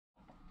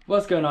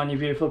What's going on, you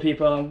beautiful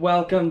people, and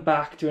welcome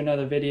back to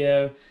another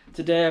video.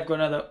 Today I've got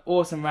another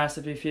awesome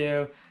recipe for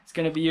you. It's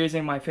going to be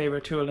using my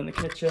favourite tool in the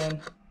kitchen.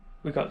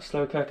 We've got the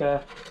slow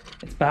cooker.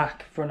 It's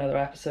back for another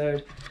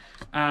episode.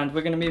 And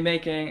we're going to be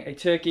making a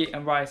turkey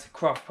and rice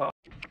crock pot.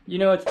 You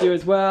know what to do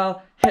as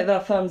well. Hit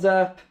that thumbs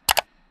up.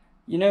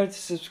 You know to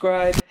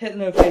subscribe. Hit the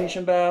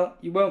notification bell.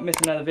 You won't miss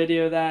another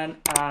video then.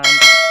 And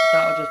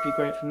that'll just be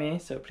great for me,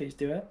 so please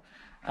do it.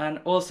 And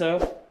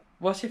also,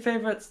 what's your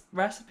favourite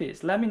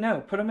recipes? Let me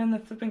know. Put them in the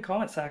flipping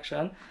comment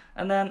section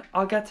and then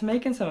I'll get to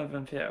making some of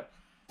them for you.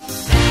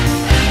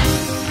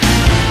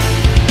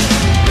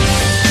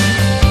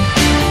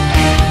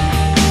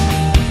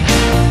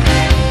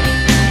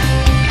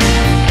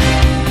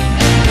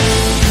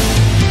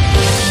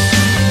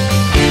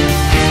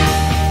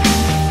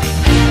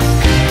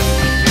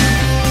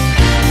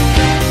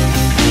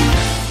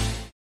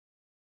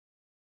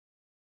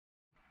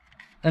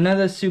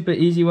 Another super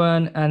easy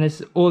one, and this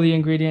is all the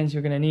ingredients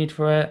you're going to need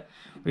for it.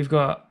 We've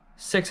got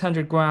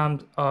 600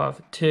 grams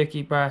of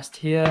turkey breast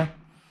here.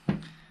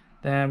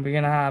 Then we're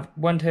going to have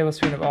 1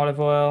 tablespoon of olive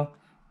oil,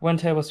 1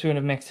 tablespoon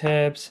of mixed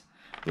herbs.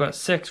 We've got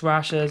 6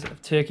 rashers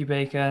of turkey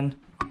bacon,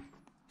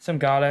 some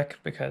garlic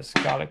because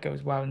garlic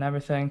goes well in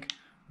everything.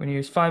 We're going to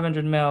use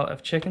 500 ml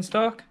of chicken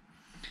stock.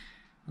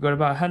 We've got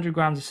about 100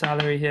 grams of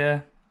celery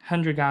here,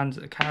 100 grams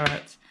of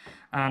carrots,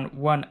 and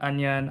 1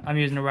 onion. I'm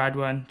using a red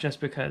one just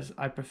because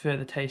I prefer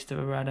the taste of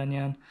a red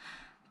onion,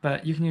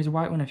 but you can use a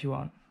white one if you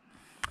want.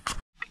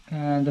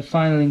 And the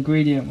final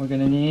ingredient we're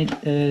going to need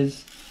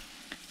is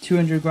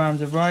 200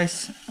 grams of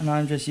rice, and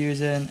I'm just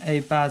using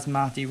a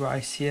basmati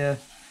rice here.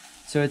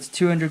 So it's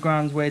 200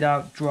 grams weighed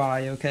out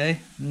dry, okay?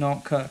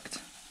 Not cooked.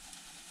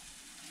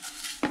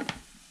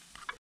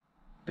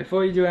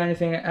 Before you do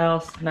anything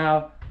else,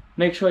 now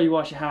make sure you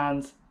wash your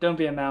hands. Don't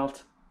be a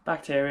melt.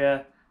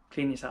 Bacteria,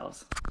 clean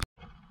yourselves.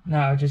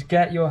 Now just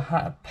get your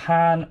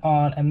pan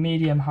on a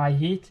medium-high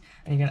heat,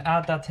 and you're going to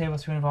add that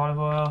tablespoon of olive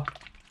oil,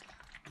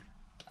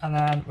 and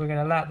then we're going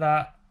to let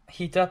that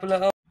heat up a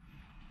little.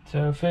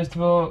 So first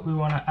of all, we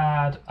want to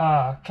add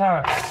our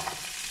carrots,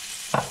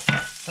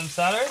 some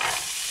celery,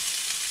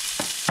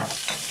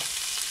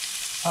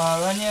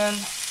 our onion,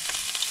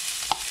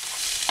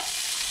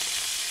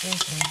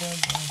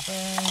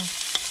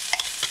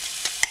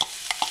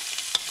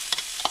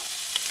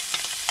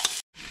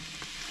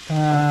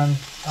 and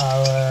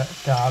our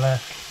garlic.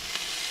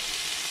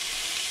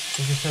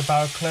 So just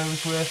about a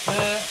clove's worth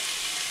there.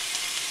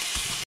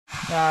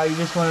 Now you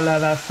just want to let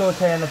that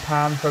saute in the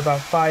pan for about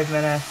 5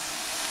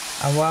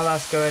 minutes, and while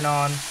that's going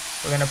on,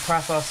 we're going to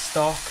prep our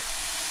stock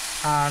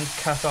and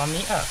cut our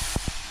meat up.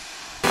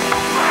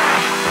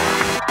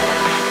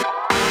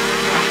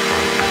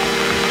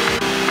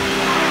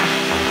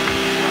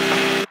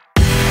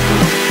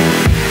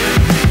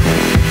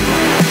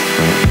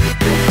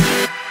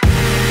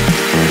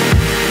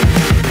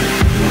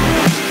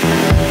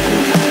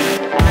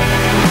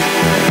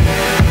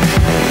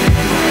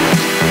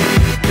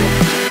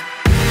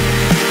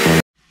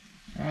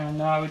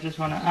 Now we just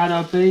want to add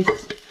our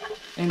base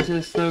into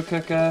the slow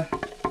cooker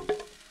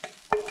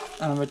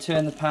and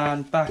return the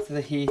pan back to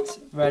the heat,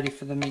 ready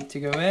for the meat to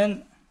go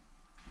in.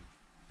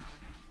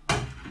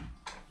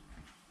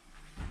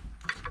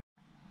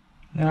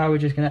 Now we're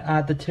just going to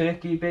add the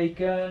turkey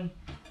bacon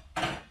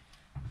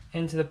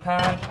into the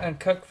pan and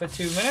cook for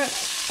 2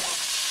 minutes.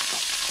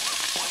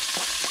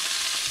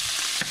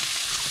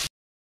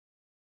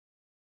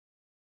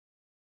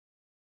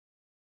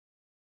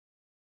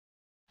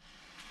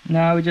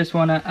 Now we just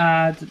want to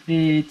add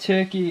the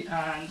turkey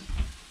and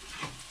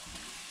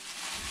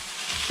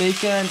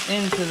bacon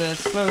into the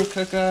slow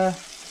cooker.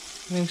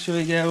 Make sure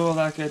we get all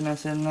that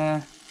goodness in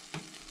there.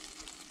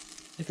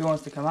 If it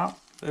wants to come out,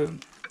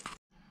 boom.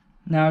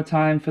 Now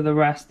time for the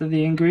rest of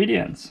the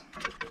ingredients.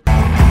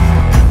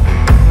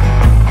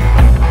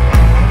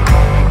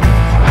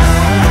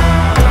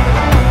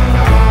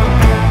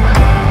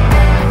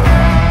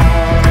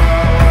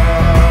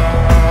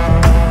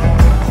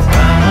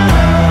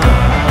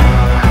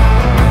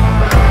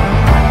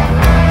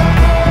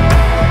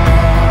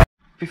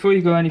 Before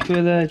you go any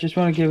further, I just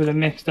want to give it a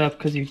mixed up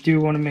because you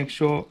do want to make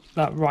sure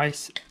that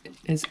rice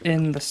is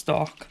in the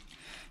stock.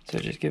 So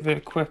just give it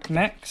a quick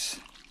mix.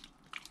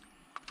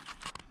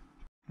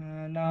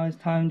 And now it's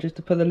time just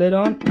to put the lid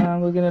on,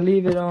 and we're going to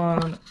leave it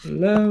on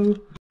low.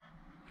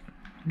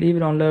 Leave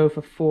it on low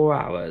for 4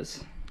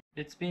 hours.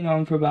 It's been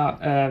on for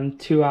about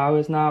 2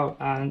 hours now,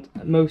 and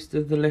most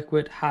of the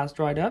liquid has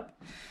dried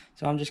up.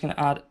 So I'm just going to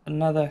add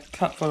another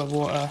cupful of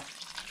water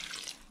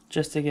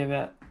just to give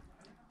it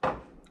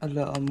a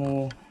little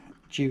more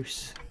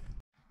juice.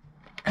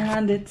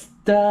 And it's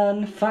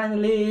done,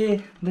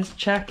 finally. Let's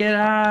check it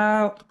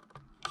out.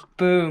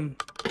 Boom.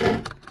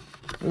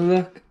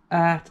 Look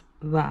at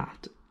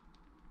that.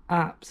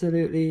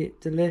 Absolutely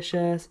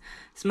delicious.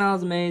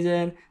 Smells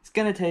amazing. It's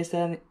gonna taste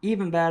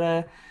even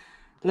better.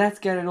 Let's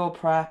get it all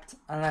prepped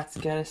and let's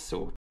get it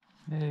sorted.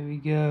 There we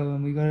go,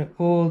 and we got it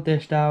all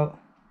dished out.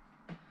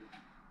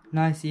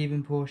 Nice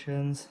even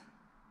portions.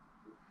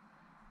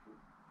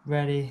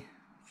 Ready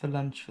for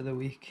lunch for the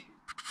week.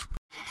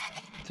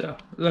 So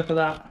look at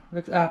that,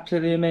 looks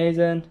absolutely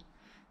amazing,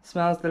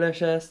 smells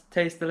delicious,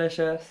 tastes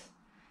delicious.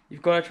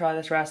 You've got to try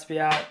this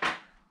recipe out.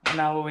 And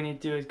now what we need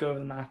to do is go over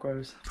the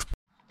macros.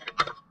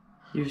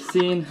 You've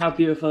seen how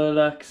beautiful it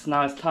looks.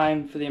 Now it's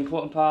time for the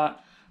important part,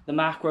 the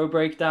macro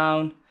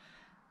breakdown.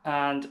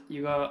 And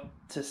you got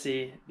to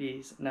see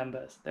these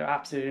numbers. They're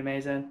absolutely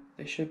amazing.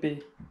 They should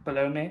be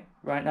below me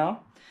right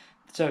now.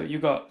 So you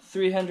got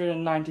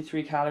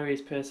 393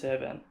 calories per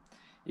serving.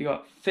 You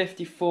got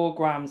 54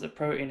 grams of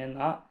protein in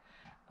that.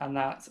 And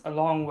that's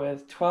along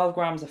with 12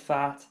 grams of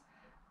fat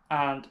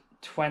and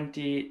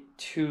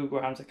 22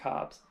 grams of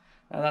carbs.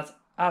 Now that's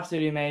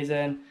absolutely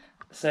amazing.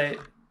 So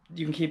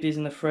you can keep these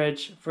in the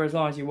fridge for as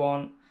long as you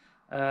want,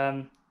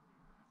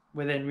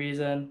 within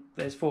reason.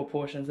 There's 4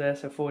 portions there,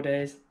 so 4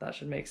 days, that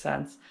should make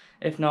sense.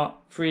 If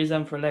not, freeze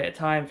them for a later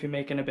time if you're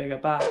making a bigger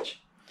batch.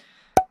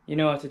 You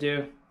know what to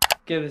do.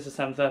 Give this a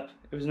thumbs up.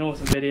 It was an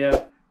awesome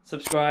video.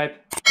 Subscribe,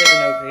 hit the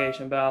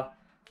notification bell,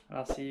 and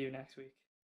I'll see you next week.